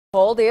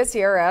Cold is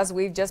here, as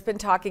we've just been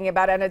talking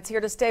about, and it's here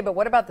to stay. But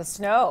what about the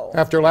snow?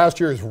 After last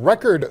year's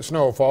record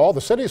snowfall, the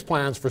city's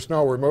plans for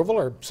snow removal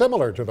are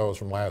similar to those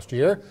from last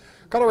year.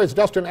 KULR-8's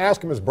Dustin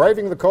Askham is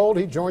braving the cold.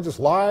 He joins us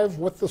live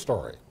with the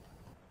story.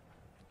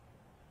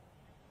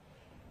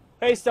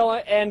 Hey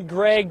Stella and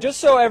Greg, just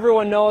so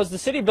everyone knows, the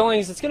city of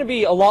Billings, it's going to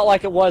be a lot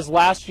like it was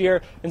last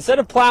year. Instead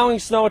of plowing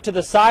snow to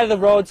the side of the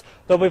roads,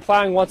 they'll be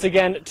plowing once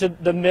again to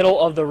the middle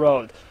of the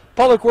road.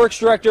 Public Works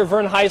Director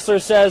Vern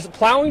Heisler says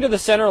plowing to the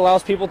center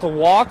allows people to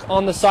walk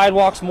on the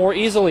sidewalks more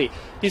easily.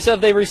 He said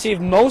they received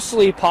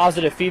mostly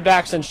positive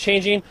feedback since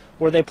changing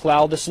where they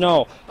plowed the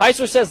snow.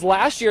 Heisler says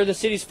last year the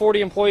city's 40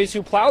 employees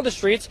who plowed the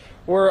streets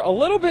were a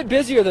little bit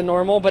busier than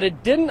normal, but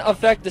it didn't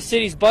affect the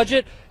city's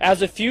budget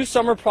as a few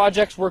summer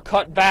projects were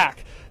cut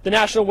back. The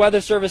National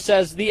Weather Service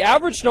says the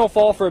average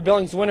snowfall for a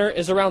Billings winter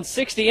is around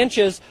 60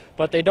 inches,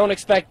 but they don't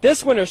expect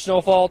this winter's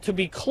snowfall to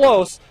be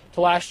close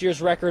to last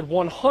year's record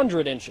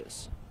 100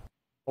 inches.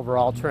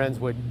 Overall trends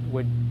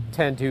would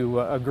tend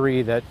to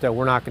agree that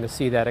we're not going to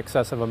see that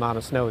excessive amount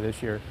of snow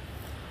this year.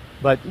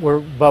 But we're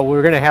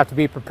going to have to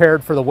be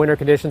prepared for the winter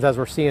conditions as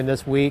we're seeing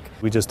this week.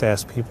 We just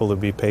ask people to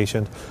be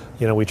patient.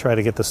 You know, we try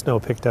to get the snow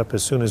picked up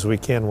as soon as we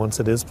can once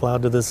it is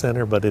plowed to the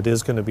center, but it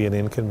is going to be an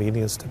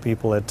inconvenience to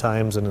people at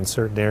times and in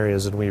certain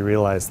areas, and we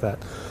realize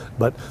that.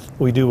 But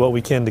we do what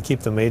we can to keep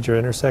the major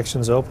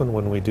intersections open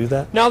when we do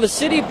that. Now, the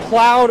city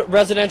plowed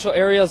residential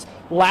areas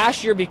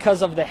last year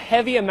because of the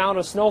heavy amount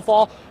of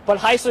snowfall, but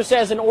Heisler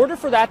says in order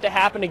for that to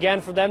happen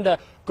again, for them to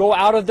go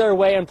out of their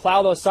way and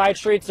plow those side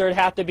streets, there'd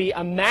have to be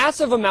a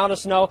massive amount of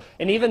snow,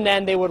 and even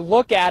then they would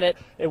look at it.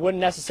 It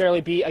wouldn't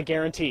necessarily be a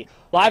guarantee.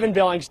 Live in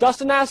Billings,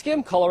 Dustin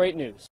Askham, KULR-8 News.